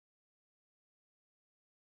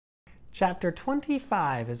Chapter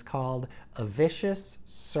 25 is called A Vicious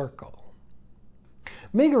Circle.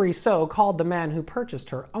 Grossi called the man who purchased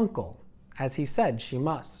her uncle, as he said she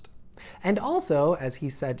must. And also, as he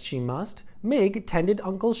said she must, Mig tended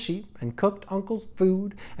uncle's sheep and cooked uncle's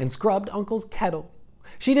food and scrubbed uncle's kettle.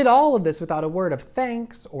 She did all of this without a word of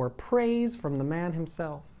thanks or praise from the man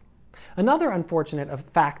himself. Another unfortunate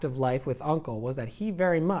fact of life with Uncle was that he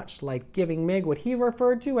very much liked giving Mig what he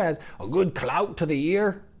referred to as a good clout to the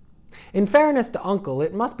ear. In fairness to Uncle,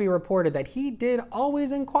 it must be reported that he did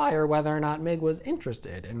always inquire whether or not Mig was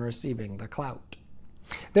interested in receiving the clout.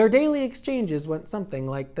 Their daily exchanges went something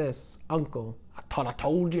like this. Uncle: I thought I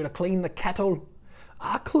told you to clean the kettle.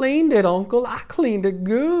 I cleaned it, Uncle. I cleaned it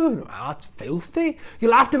good. Oh, it's filthy.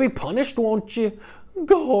 You'll have to be punished, won't you?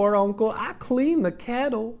 Gore, Uncle. I cleaned the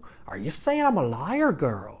kettle. Are you saying I'm a liar,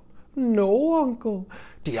 girl? No, Uncle.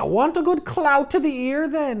 Do you want a good clout to the ear,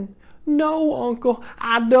 then? No, Uncle,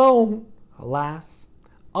 I don't. Alas,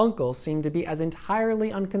 Uncle seemed to be as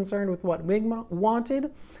entirely unconcerned with what Mig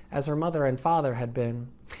wanted as her mother and father had been.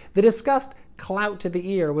 The discussed clout to the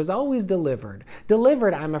ear was always delivered.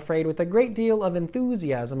 Delivered, I'm afraid, with a great deal of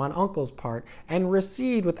enthusiasm on Uncle's part, and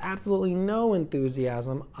received with absolutely no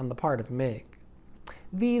enthusiasm on the part of Mig.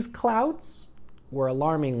 These clouts were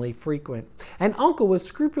alarmingly frequent, and Uncle was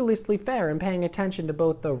scrupulously fair in paying attention to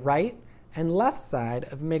both the right and left side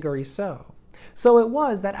of Grossi. So it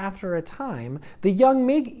was that after a time, the young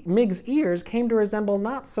Mig's ears came to resemble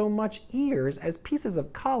not so much ears as pieces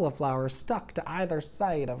of cauliflower stuck to either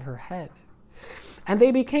side of her head. And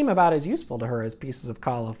they became about as useful to her as pieces of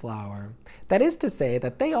cauliflower. That is to say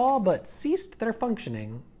that they all but ceased their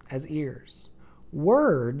functioning as ears.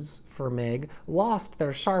 Words, for Mig, lost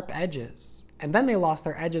their sharp edges. And then they lost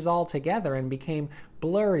their edges altogether and became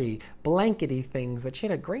blurry, blankety things that she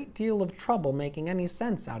had a great deal of trouble making any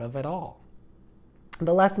sense out of at all.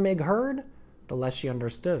 The less Mig heard, the less she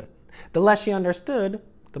understood. The less she understood,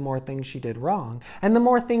 the more things she did wrong. And the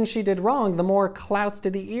more things she did wrong, the more clouts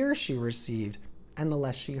to the ear she received, and the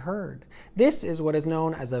less she heard. This is what is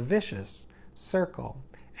known as a vicious circle.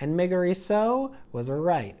 And Grossi was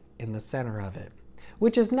right in the center of it,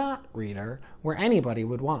 which is not, reader, where anybody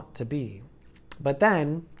would want to be. But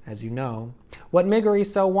then, as you know, what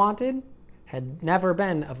Grossi wanted had never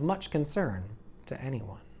been of much concern to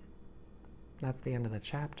anyone. That's the end of the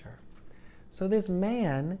chapter. So this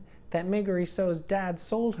man that Grossi's dad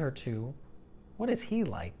sold her to, what is he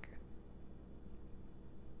like?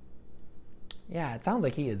 Yeah, it sounds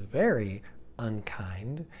like he is very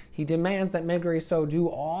unkind. He demands that Grossi do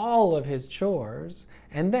all of his chores,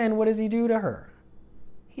 and then what does he do to her?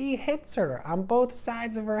 He hits her on both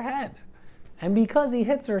sides of her head. And because he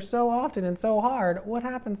hits her so often and so hard, what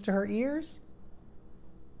happens to her ears?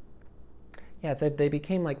 Yeah, it said they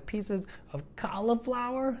became like pieces of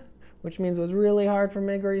cauliflower, which means it was really hard for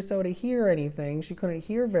Grossi to hear anything. She couldn't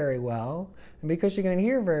hear very well. And because she couldn't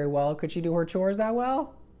hear very well, could she do her chores that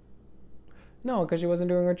well? No, because she wasn't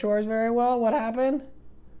doing her chores very well. What happened?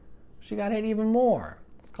 She got hit even more.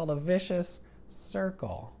 It's called a vicious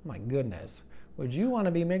circle. My goodness. Would you want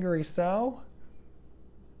to be Grossi?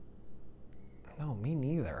 No, me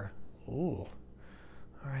neither. Ooh.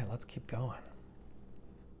 All right, let's keep going.